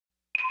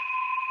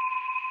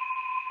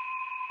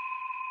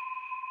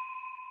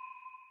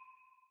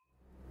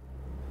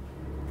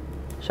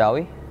Shall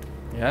we?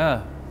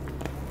 Yeah.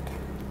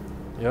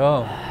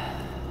 Yo.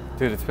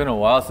 Dude, it's been a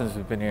while since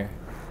we've been here.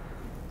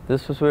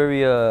 This was where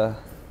we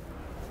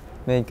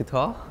made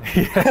guitar?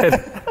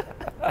 Yeah.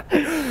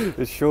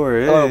 It sure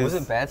is. Oh, was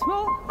it Bad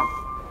Smell?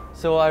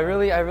 So I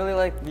really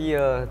like the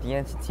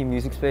NCT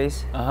music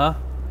space.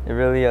 It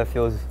really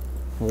feels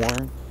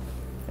warm,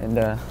 and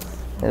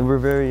we're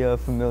very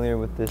familiar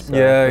with this. With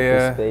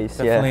this space.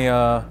 Definitely.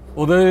 Yeah.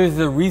 Well, there's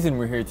a reason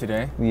we're here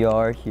today. We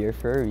are here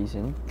for a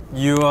reason.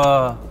 You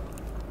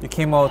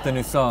came out with a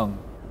new song.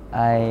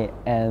 I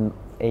am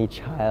a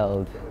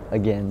child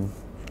again.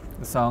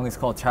 The song is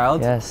called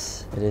Child?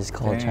 Yes, it is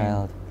called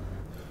Child.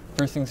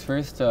 First things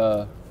first,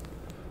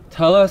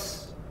 tell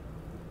us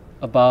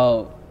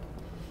about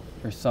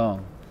your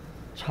song.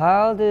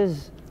 Child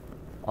is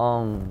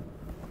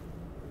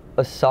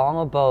a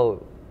song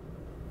about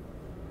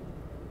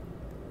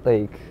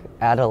like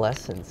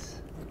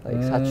adolescence, like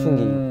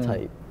사춘기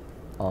type.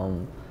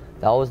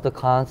 That was the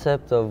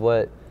concept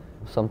of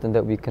something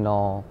that we can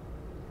all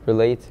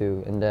relate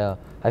to, and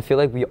I feel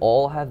like we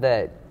all have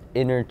that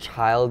inner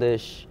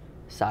childish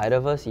side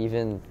of us,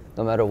 even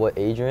no matter what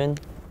age you're in.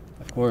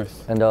 Of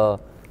course. And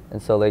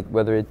so like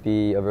whether it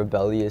be a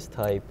rebellious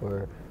type,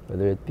 or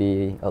whether it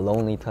be a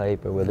lonely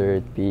type, or whether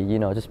it be, you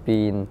know, just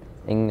being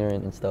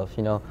ignorant and stuff,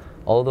 you know,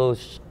 all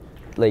those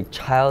like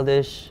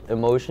childish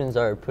emotions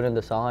are put in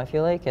the song, I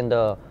feel like, and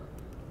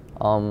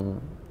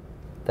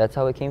that's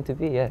how it came to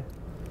be. Yeah.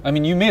 I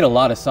mean, you made a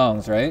lot of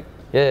songs, right?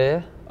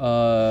 Yeah.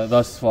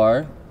 Thus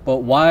far, but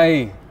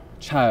why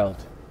Child?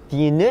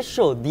 The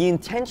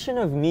intention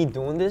of me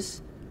doing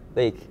this,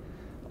 like,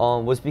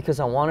 was because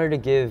I wanted to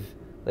give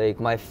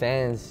like my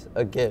fans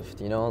a gift,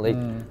 you know, like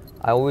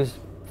I always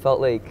felt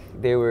like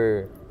they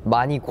were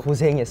많이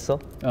고생했어.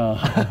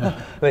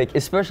 Like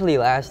especially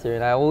last year,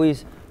 and I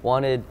always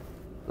wanted,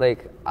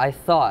 like, I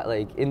thought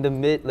like in the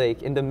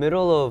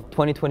middle of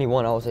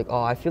 2021, I was like,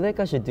 oh, I feel like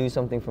I should do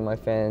something for my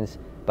fans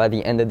by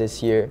the end of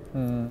this year.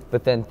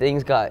 But then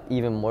things got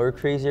even more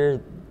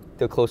crazier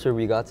the closer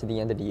we got to the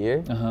end of the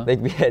year. Like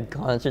we had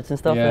concerts and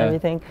stuff and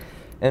everything,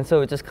 and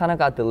so it just kind of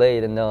got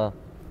delayed, and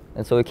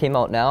so it came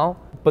out now.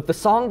 But the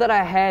song that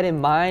I had in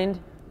mind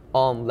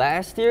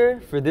last year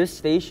for this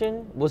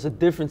station was a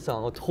different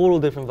song, a total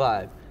different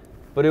vibe.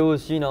 But it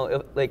was, you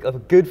know, like a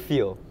good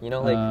feel, you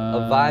know, like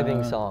a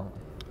vibing song.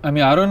 I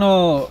mean, I don't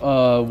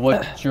know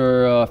what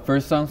your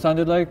first song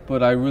sounded like,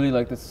 but I really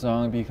like this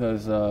song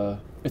because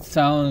it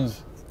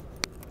sounds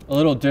a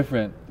little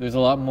different. There's a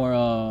lot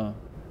more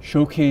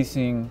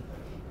showcasing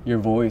your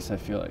voice, I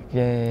feel like.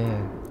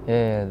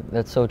 Yeah,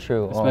 that's so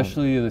true.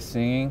 Especially the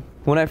singing.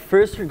 When I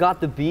first got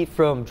the beat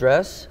from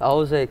Dress, I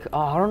was like, oh,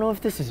 I don't know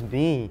if this is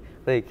me.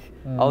 Like,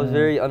 I was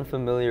very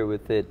unfamiliar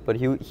with it, but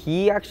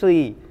he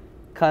actually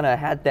kind of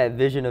had that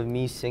vision of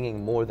me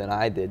singing more than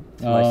I did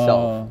to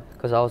myself.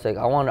 Because I was like,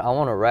 I want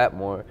to rap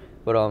more.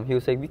 But he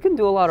was like, we can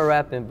do a lot of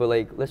rapping, but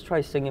like, let's try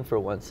singing for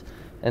once.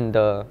 And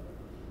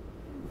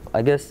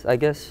I guess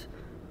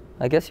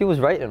he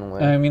was right in a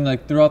way. I mean,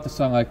 like throughout the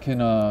song, I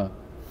can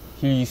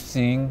hear you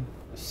sing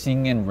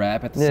and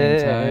rap at the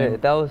same time.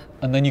 That was.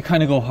 And then you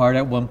kind of go hard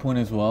at one point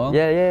as well.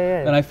 Yeah.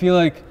 And I feel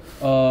like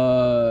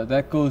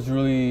that goes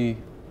really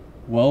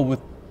well with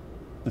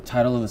the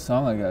title of the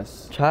song, I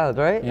guess. Child,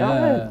 right?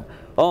 Yeah.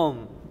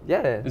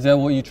 Yeah. Is that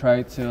what you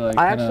tried to like?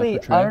 I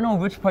don't know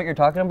which part you're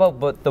talking about,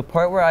 but the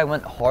part where I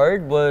went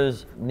hard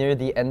was near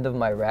the end of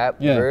my rap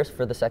verse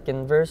for the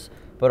second verse.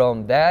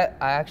 But that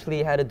I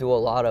actually had to do a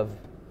lot of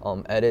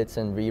edits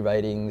and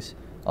rewritings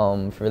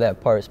for that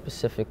part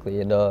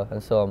specifically, and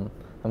so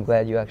I'm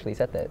glad you actually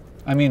said that.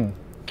 I mean,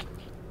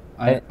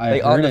 I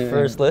like heard on the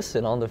first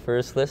listen.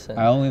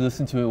 I only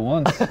listened to it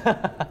once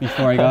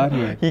before I got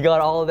here. He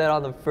got all of that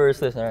on the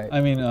first listen, right?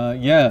 I mean,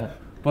 yeah,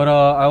 but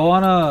I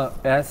wanna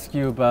ask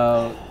you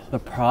about the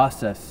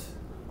process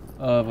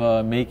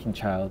of making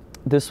Child.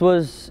 This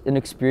was an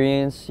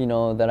experience, you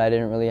know, that I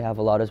didn't really have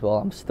a lot as well.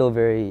 I'm still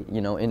very,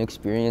 you know,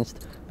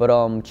 inexperienced. But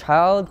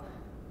Child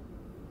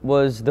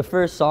was the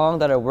first song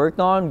that I worked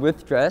on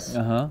with Dress.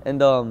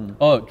 And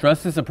oh,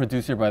 Dress is a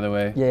producer, by the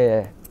way.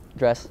 Yeah,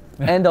 Dress.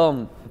 And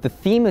the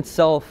theme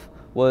itself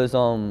was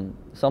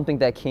something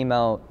that came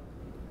out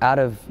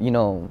of, you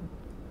know,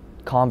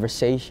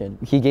 conversation.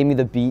 He gave me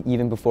the beat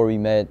even before we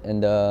met,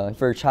 and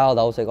for Child,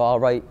 I was like, oh, I'll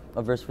write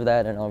a verse for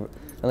that, and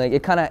like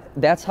it kind of,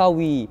 that's how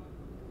we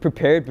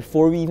prepared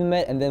before we even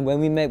met, and then when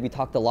we met, we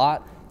talked a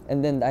lot,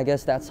 and then I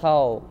guess that's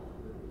how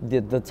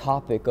the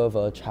topic of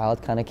a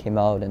Child kind of came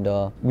out, and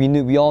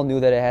we all knew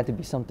that it had to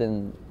be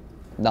something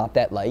not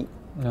that light.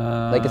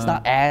 Like it's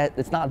not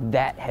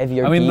that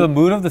heavy or deep. The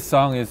mood of the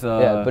song is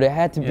yeah, but it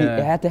had to be,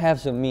 it had to have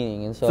some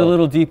meaning, and so it's a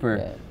little deeper.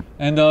 Yeah.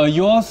 And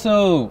you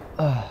also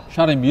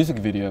shot a music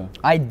video.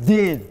 I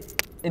did,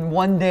 in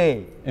one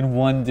day. In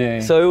one day.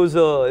 So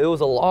it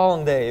was a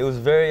long day. It was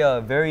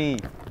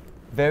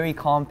very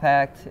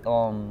compact.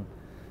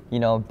 You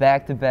know,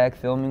 back-to-back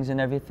filmings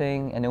and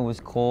everything, and it was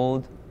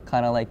cold,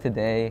 kind of like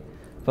today.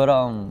 But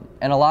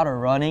and a lot of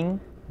running.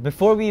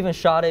 before we even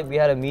shot it, we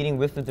had a meeting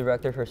with the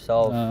director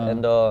herself,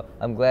 and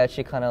I'm glad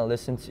she kind of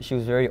listened. She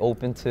was very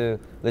open to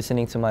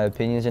listening to my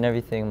opinions and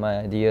everything, my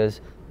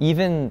ideas.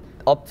 Even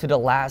up to the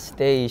last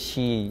day,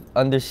 she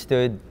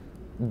understood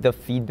the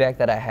feedback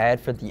that I had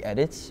for the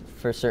edits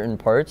for certain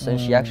parts, and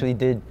she actually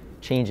did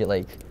change it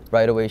like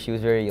right away. She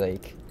was very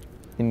like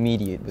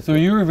immediate with So it.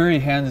 you were very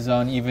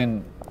hands-on,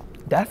 even.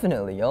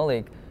 Definitely, yo.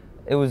 Like,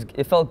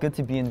 it felt good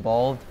to be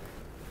involved,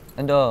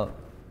 and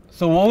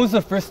So what was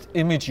the first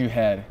image you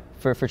had?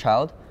 for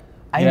Child,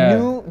 I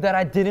knew that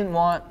I didn't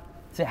want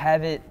to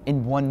have it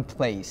in one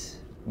place.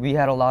 We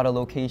had a lot of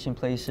location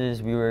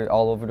places. We were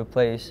all over the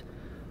place,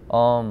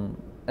 and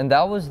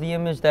that was the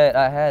image that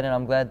I had. And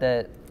I'm glad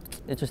that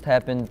it just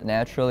happened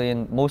naturally.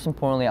 And most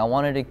importantly, I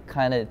wanted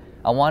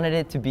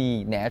it to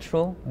be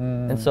natural.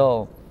 And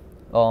so,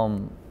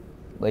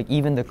 like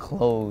even the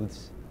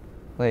clothes.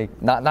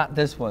 Like not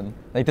this one.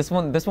 Like this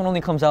one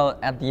only comes out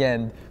at the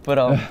end.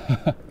 But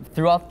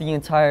throughout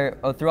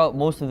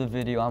most of the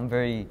video, I'm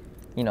very,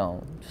 you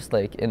know, just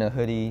like in a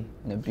hoodie,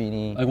 in a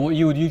beanie. Like what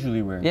you would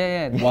usually wear.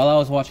 Yeah. While I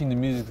was watching the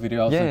music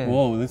video, I was like,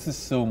 whoa, this is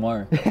so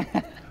Mark.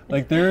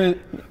 Like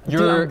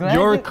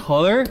your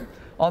color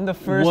on the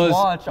first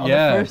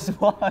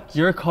watch.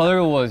 Your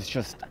color was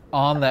just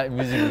on that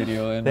music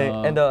video,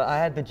 and I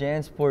had the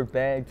JanSport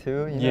bag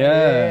too. You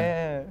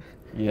know?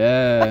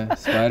 Yeah,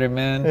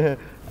 Spider-Man.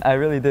 I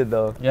really did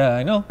though. Yeah,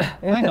 I know.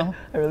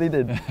 I really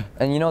did.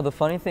 And you know, the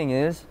funny thing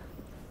is,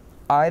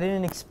 I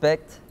didn't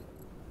expect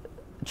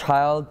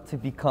Child to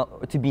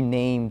be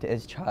named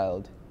as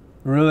Child.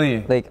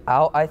 Really? Like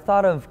I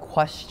thought of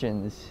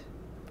questions.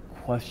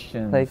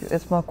 Questions. Like,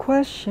 it's my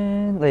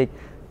question. Like,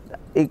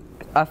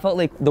 I felt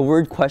like the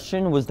word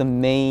question was the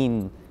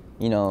main,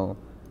 you know,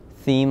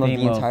 theme of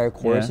the entire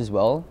chorus as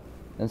well.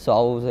 And so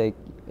I was like,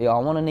 yo, I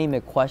want to name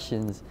it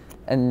Questions.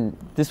 And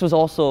this was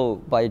also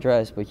by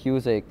Dress, but he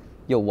was like,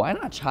 yo, why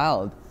not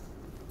Child?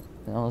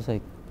 And I was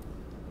like,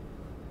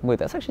 wait,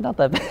 that's actually not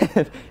that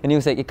bad. And he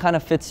was like, it kind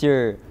of fits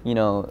your, you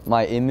know,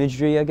 my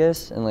imagery, I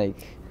guess, and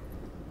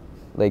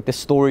like the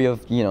story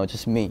of, you know,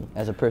 just me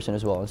as a person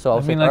as well. And so I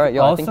was like, all right,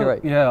 yo, I think you're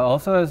right. Yeah,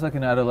 also as like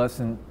an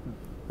adolescent,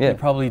 you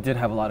probably did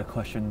have a lot of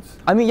questions.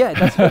 I mean, yeah,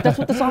 that's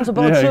what the song's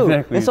about too.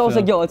 Exactly. And so I was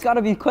like, yo, it's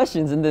gotta be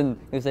questions. And then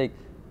it was like,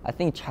 I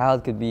think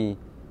Child could be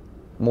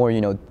more,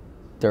 you know,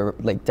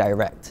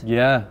 direct.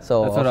 Yeah,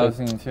 so that's what I was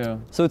thinking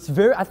too. So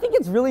I think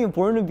it's really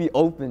important to be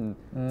open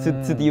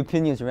to the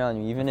opinions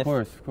around you, even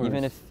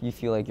if you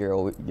feel like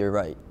you're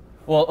right.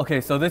 Well,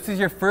 okay, so this is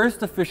your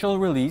first official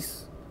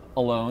release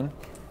alone.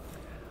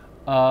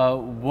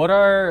 What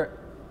are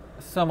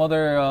some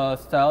other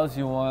styles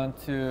you want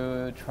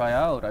to try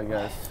out, I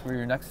guess, for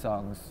your next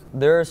songs?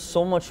 There's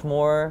so much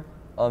more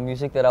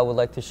music that I would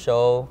like to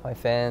show my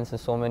fans, and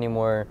so many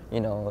more,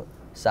 you know,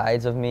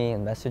 sides of me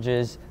and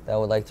messages that I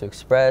would like to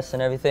express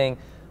and everything.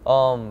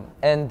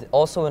 And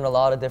also in a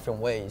lot of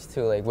different ways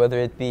too, like whether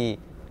it be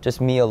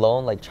just me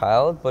alone, like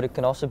Child, but it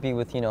can also be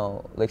with, you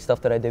know, like stuff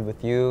that I did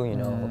with you, you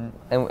know,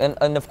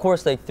 and of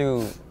course like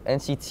through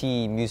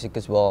NCT music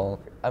as well.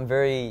 I'm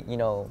very, you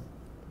know,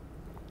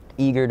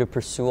 eager to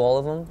pursue all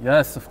of them.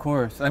 Yes, of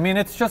course. I mean,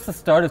 it's just the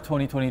start of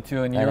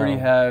 2022 and you already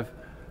have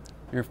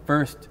your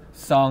first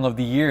song of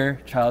the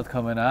year, Child,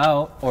 coming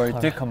out, or it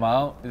did come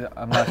out.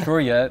 I'm not sure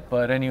yet,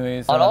 but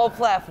anyways. On all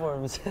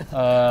platforms.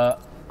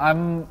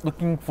 I'm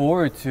looking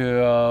forward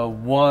to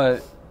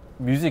what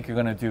music you're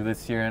gonna do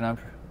this year, and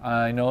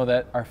I know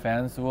that our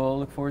fans will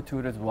look forward to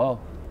it as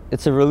well.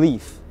 It's a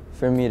relief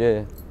for me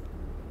to,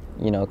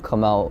 you know,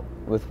 come out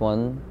with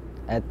one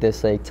at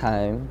this like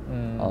time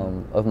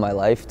of my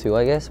life too,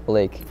 I guess, but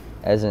like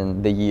as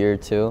in the year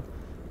too,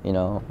 you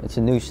know, it's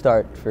a new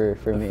start for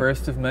me. The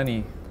first of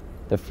many.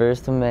 The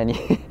first of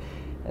many.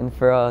 And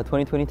for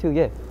 2022,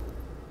 yeah.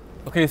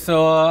 Okay,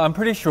 so I'm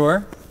pretty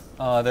sure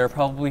there are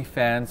probably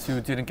fans who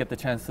didn't get the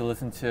chance to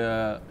listen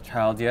to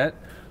Child yet.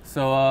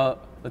 So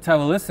let's have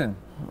a listen.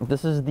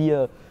 This is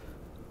the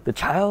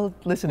Child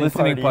listening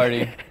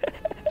party.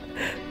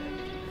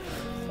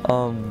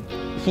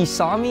 He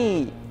saw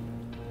me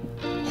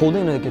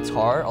holding the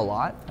guitar a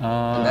lot.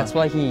 And that's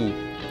why he,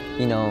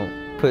 you know,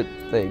 put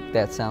like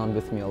that sound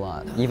with me a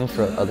lot, even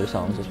for other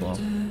songs as well.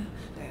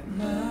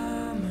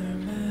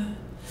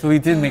 So he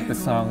did make the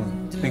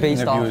song thinking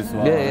based of you off, as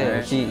well. Yeah,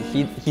 right?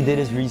 he did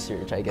his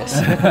research, I guess.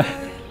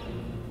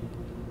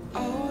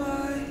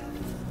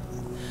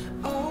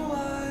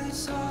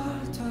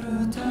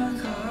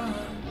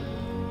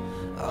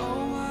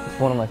 It's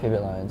one of my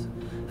favorite lines.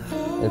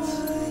 It's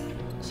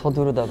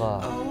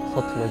서두르다가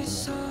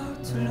서툴러지네.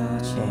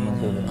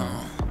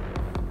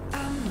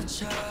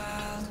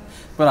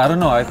 But I don't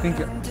know, I think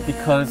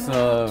because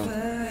of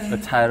the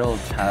title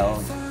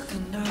Child,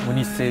 when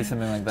you say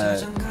something like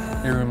that,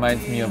 it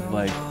reminds me of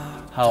like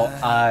how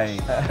I,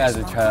 as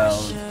a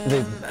child,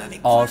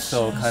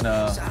 also kind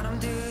of.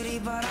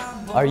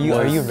 Are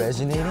you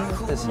resonating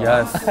with this song?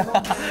 Yes.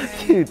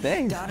 Dude,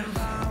 thanks.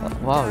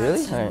 Wow,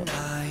 really? All right.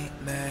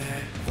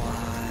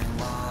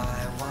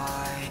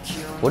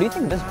 What do you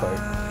think of this part?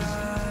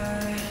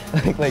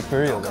 like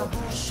for real though.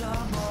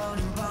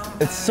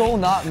 It's so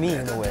not me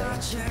in a way.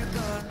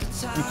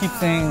 You keep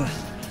saying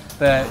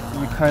that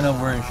you kind of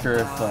weren't sure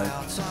if like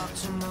it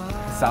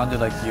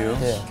sounded like you.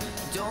 Yeah.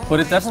 But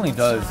it definitely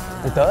does.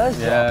 It does?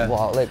 Yeah.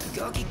 Wow, like,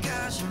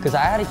 because I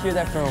had to hear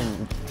that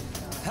from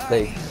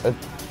like a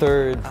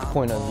third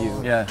point of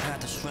view. Yeah.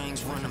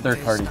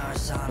 Third party.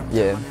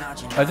 Yeah.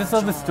 I just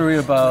love the story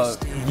about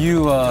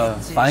you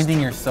finding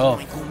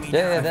yourself.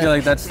 Yeah, I feel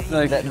like that's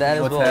like that as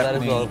what's well.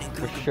 happening. That as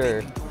well, for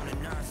sure.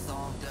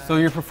 So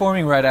you're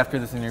performing right after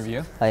this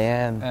interview, I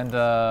am. and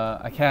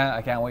I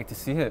can't wait to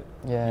see it.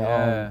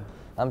 Yeah.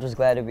 I'm just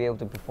glad to be able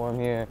to perform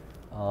here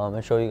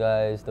and show you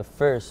guys the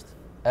first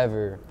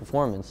ever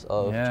performance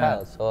of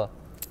Child. So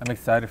I'm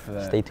excited for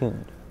that. Stay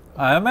tuned.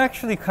 I'm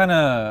actually kind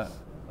of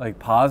like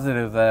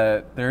positive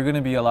that there are going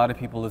to be a lot of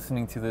people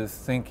listening to this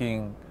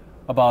thinking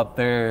about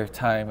their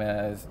time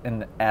as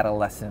an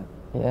adolescent.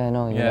 Yeah, I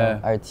know. You know,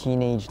 our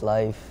teenage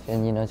life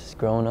and just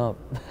growing up.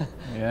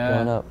 Yeah.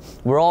 Growing up.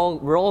 We're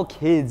all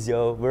kids,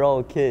 yo. We're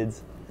all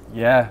kids.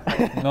 Yeah.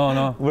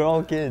 No. We're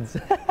all kids.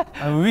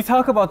 I mean, we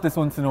talk about this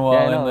once in a while,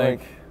 Yeah, I know,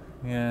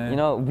 and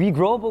yeah. We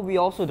grow, but we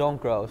also don't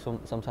grow.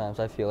 Sometimes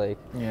I feel like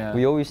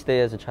we always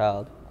stay as a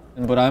child.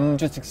 But I'm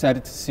just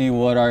excited to see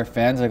what our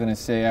fans are gonna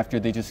say after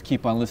they just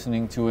keep on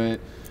listening to it.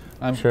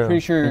 I'm pretty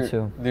sure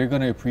they're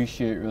gonna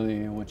appreciate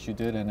really what you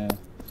did, and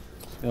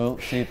they'll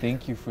say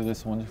thank you for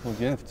this wonderful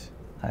gift.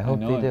 I hope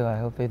they do. I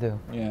hope they do.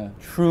 Yeah,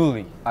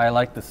 truly, I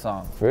like the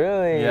song.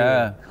 Really?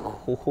 Yeah.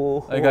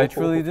 Like I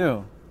truly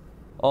do.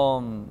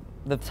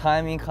 The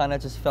timing kind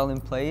of just fell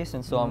in place,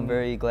 and so I'm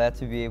very glad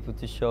to be able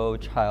to show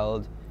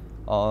Child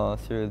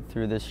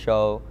through this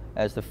show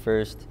as the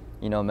first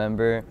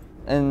member,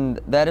 and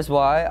that is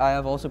why I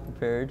have also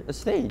prepared a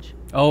stage.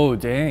 Oh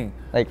dang!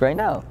 Like right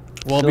now.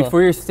 Well,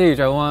 before your stage,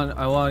 I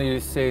want you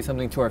to say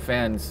something to our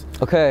fans.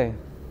 Okay.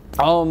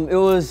 It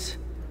was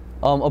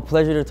a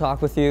pleasure to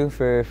talk with you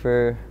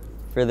for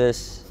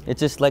this. It's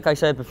just like I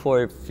said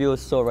before, it feels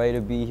so right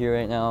to be here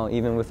right now,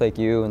 even with like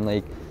you, and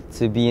like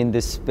to be in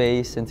this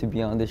space and to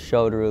be on this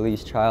show to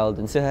release Child,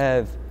 and to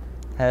have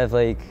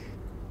like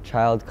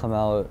Child come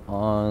out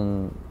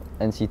on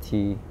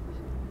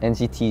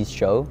NCT's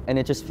show, and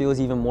it just feels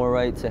even more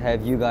right to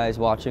have you guys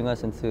watching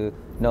us and to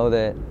know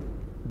that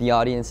the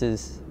audience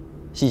is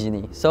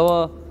Shijini.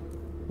 So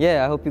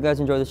yeah, I hope you guys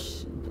enjoy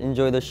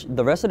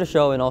the rest of the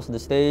show and also the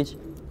stage,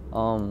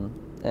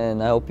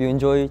 and I hope you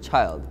enjoy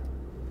Child.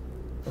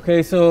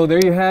 Okay, so there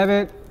you have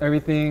it.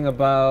 Everything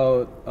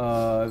about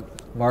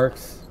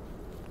Mark's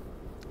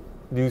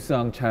new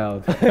song,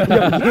 Child. You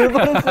were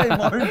about to say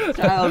Mark's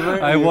Child,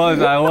 weren't you?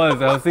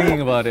 I was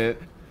thinking about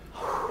it.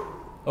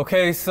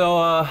 Okay,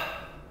 so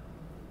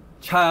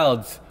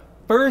Child's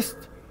first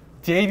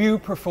debut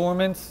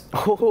performance.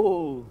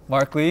 Oh,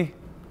 Mark Lee.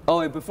 Oh,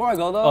 wait, before I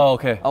go though. Oh,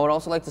 okay. I would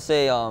also like to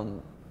say,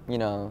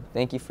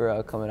 thank you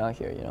for coming out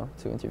here,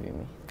 to interview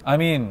me. I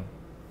mean,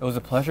 it was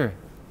a pleasure.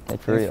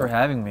 Thanks for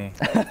having me.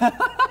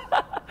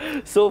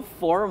 So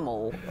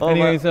formal.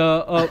 Anyways,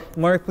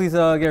 Mark, please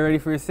get ready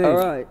for your stage. All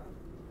right.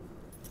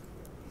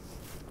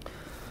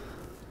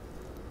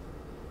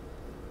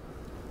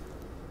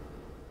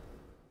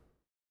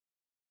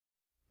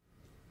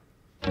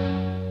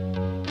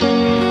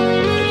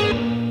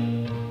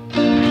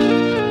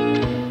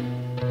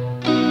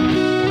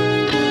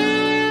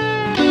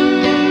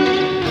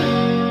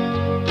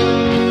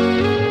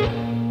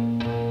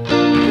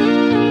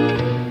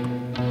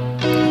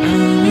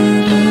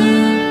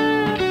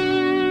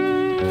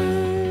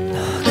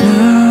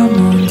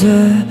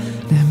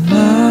 내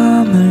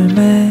맘을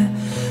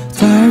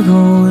매달고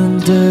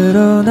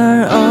흔들어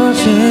날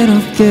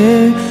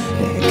어지럽게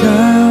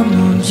내가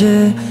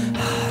문제라면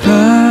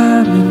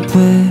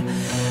왜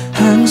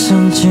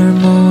항상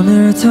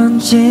질문을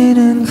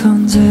던지는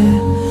건데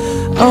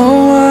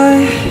Oh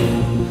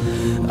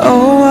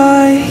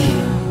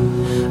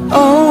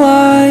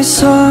why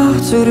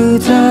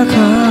서두르다가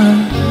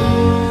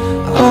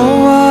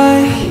Oh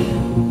why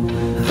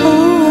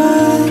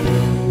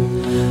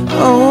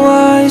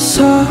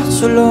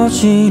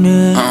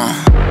서둘러지네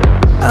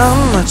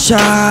I'm a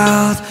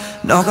child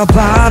너가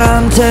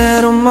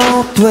바람대로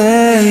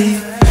못돼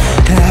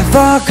Have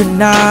a good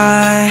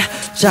night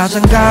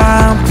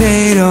자장감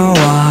필요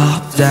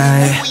없대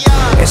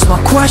It's my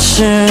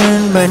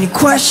question, many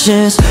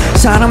questions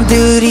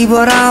사람들이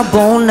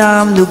바라본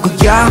남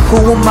누구야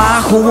Who am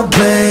I, who am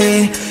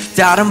I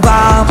다른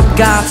밤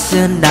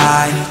같은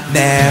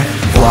nightmare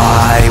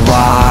Why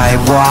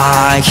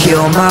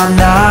kill my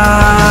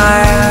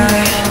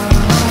night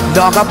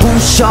너가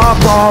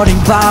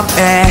부셔버린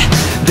밤에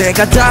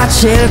내가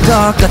다칠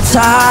것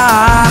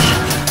같아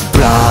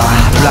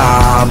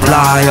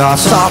Blah you're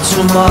talk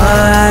too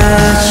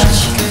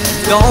much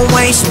Don't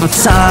waste my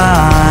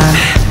time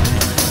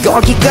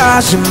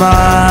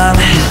여기까지만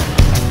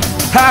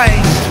Hey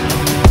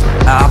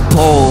I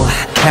pull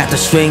at the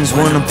strings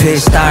when I'm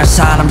pissed 날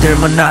사람들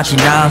만나지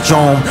난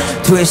좀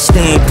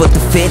Twisting but the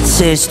fit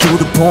is to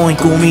the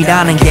point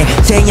꿈이라는 게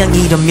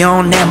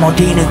태양이라면 내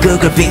머리는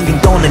그걸 빙빙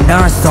도는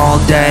earth all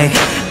day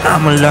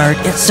I'm alert,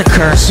 it's a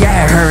curse,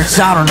 yeah it hurts,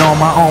 I don't know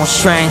my own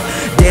strength.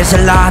 There's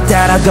a lot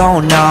that I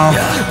don't know,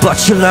 but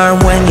you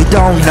learn when you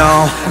don't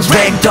know.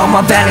 Rigged on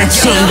my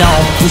Valentino,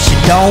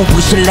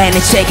 부실래 내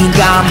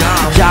책임감.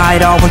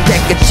 자유로울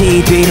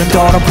때까지 뒤는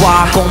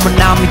돌아봐.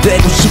 공만남이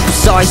되고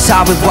싶어서 이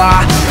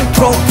사회와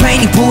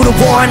프로페인이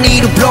불어워 I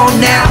need to blow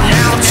now.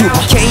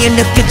 투박해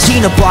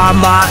느껴지는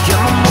발맛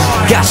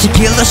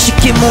가시길러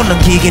쉽게 못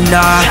넘기게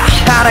나.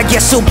 How'd I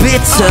get so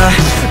bitter?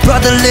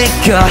 Brother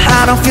liquor,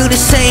 I don't feel the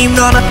same.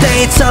 너나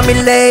day, tell me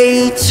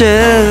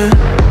later.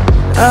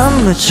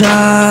 I'm a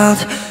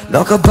child,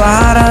 너가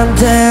바란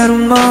대로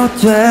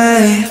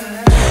못돼.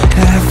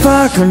 Have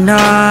a good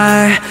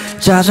night,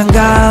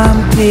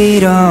 자존감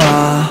필요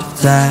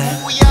없대.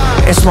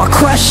 It's my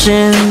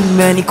question,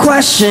 many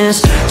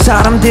questions.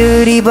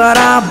 사람들이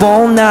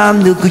바라본 남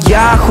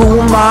누구야?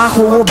 Who am I,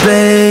 who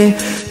be?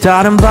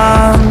 다른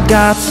밤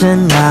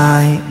같은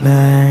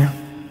nightmare.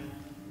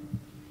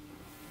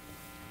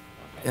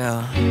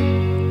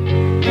 Yeah.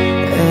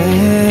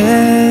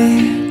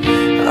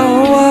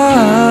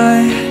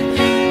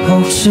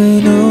 혹시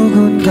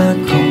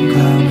누군간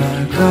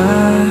공감할까?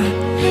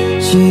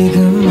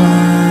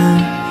 지금만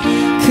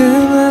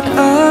그만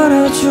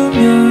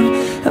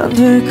알아주면 안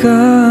될까?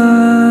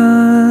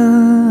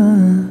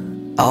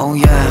 Oh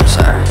yeah,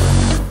 sir.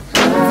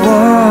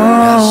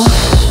 Whoa.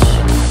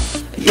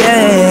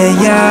 Yeah,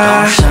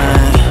 yeah.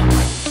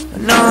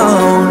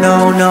 No,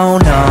 no, no,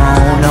 no,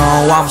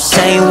 no. I'm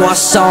saying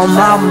what's on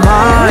my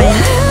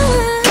mind.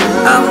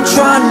 I'm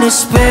trying to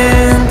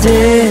spend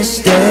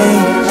this day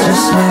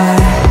just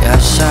like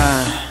yes,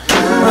 sir.